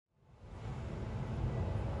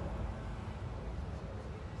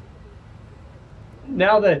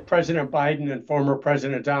Now that President Biden and former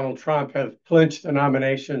President Donald Trump have clinched the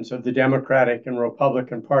nominations of the Democratic and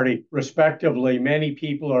Republican Party, respectively, many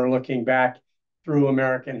people are looking back through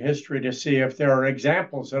American history to see if there are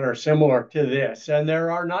examples that are similar to this. And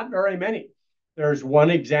there are not very many. There's one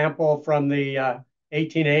example from the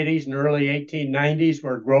 1880s and early 1890s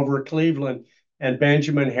where Grover Cleveland and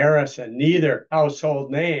Benjamin Harrison, neither household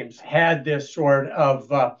names, had this sort of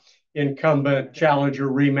incumbent challenger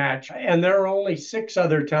rematch. And there are only six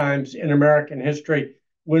other times in American history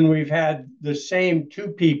when we've had the same two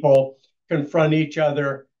people confront each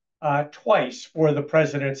other twice for the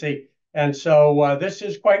presidency. And so this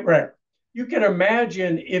is quite rare. You can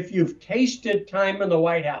imagine if you've tasted time in the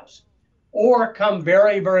White House or come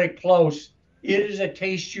very, very close, it is a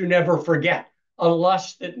taste you never forget, a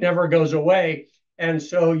lust that never goes away. And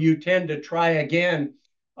so you tend to try again,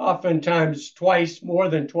 oftentimes twice, more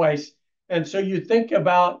than twice. And so you think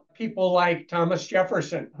about people like Thomas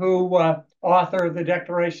Jefferson, who authored the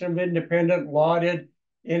Declaration of Independence, lauded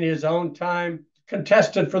in his own time,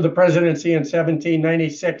 contested for the presidency in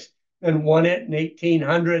 1796 and won it in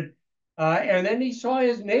 1800. And then he saw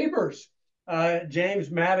his neighbors, James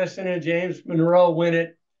Madison and James Monroe, win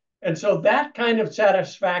it. And so that kind of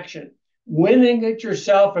satisfaction, winning it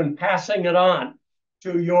yourself and passing it on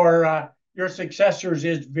to your successors,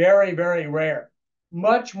 is very, very rare.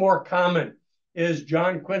 Much more common is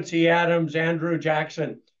John Quincy Adams, Andrew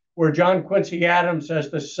Jackson, where John Quincy Adams, as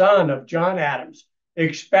the son of John Adams,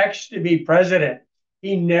 expects to be president.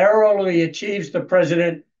 He narrowly achieves the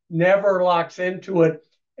president, never locks into it,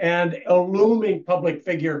 and a looming public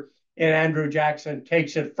figure in Andrew Jackson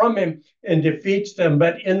takes it from him and defeats them.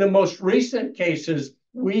 But in the most recent cases,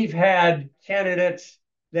 we've had candidates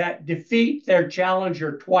that defeat their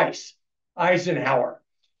challenger twice. Eisenhower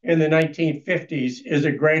in the 1950s is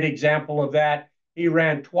a great example of that. He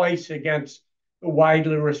ran twice against the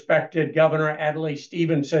widely respected Governor Adlai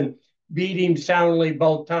Stevenson, beat him soundly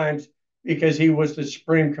both times because he was the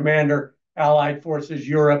Supreme Commander, Allied Forces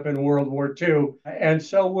Europe in World War II. And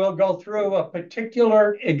so we'll go through a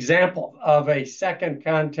particular example of a second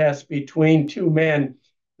contest between two men.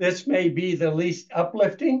 This may be the least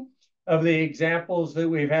uplifting of the examples that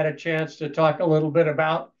we've had a chance to talk a little bit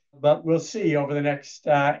about, but we'll see over the next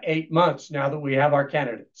 8 months now that we have our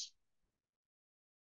candidates.